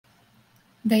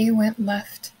They went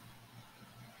left.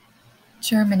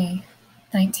 Germany,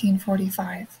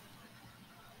 1945.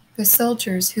 The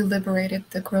soldiers who liberated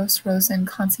the Gross-Rosen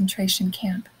concentration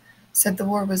camp said the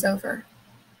war was over,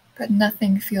 but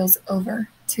nothing feels over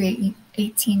to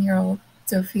 18-year-old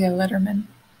Zofia Lederman.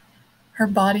 Her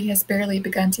body has barely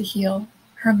begun to heal,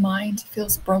 her mind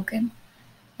feels broken,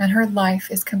 and her life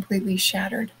is completely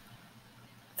shattered.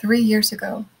 3 years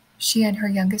ago, she and her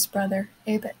youngest brother,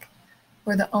 Abek,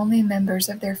 were the only members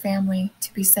of their family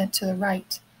to be sent to the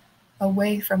right,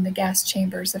 away from the gas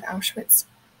chambers of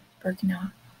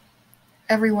Auschwitz-Birkenau.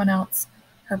 Everyone else,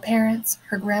 her parents,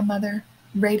 her grandmother,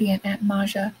 radiant Aunt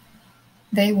Maja,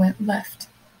 they went left.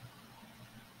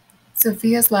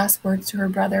 Zofia's last words to her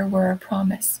brother were a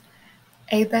promise.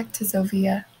 Abek to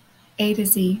Zofia, A to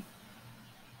Z.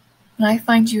 When I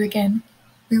find you again,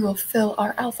 we will fill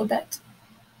our alphabet.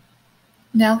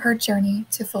 Now her journey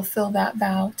to fulfill that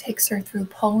vow takes her through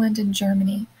Poland and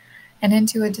Germany and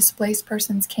into a displaced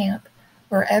persons camp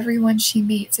where everyone she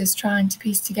meets is trying to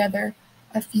piece together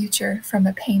a future from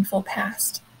a painful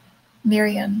past.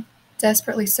 Miriam,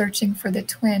 desperately searching for the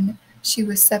twin she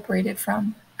was separated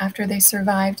from after they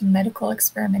survived medical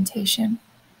experimentation.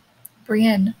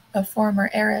 Breine, a former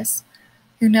heiress,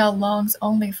 who now longs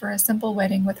only for a simple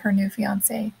wedding with her new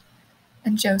fiancé.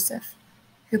 And Josef,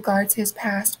 who guards his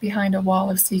past behind a wall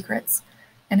of secrets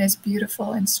and is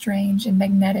beautiful and strange and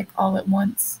magnetic all at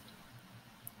once.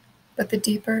 But the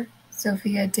deeper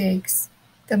Zofia digs,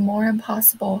 the more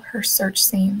impossible her search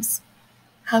seems.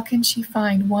 How can she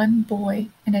find one boy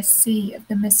in a sea of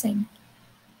the missing?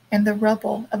 In the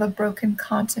rubble of a broken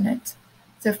continent,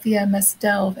 Zofia must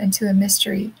delve into a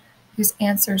mystery whose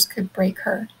answers could break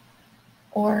her,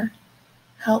 or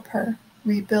help her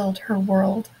rebuild her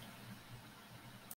world.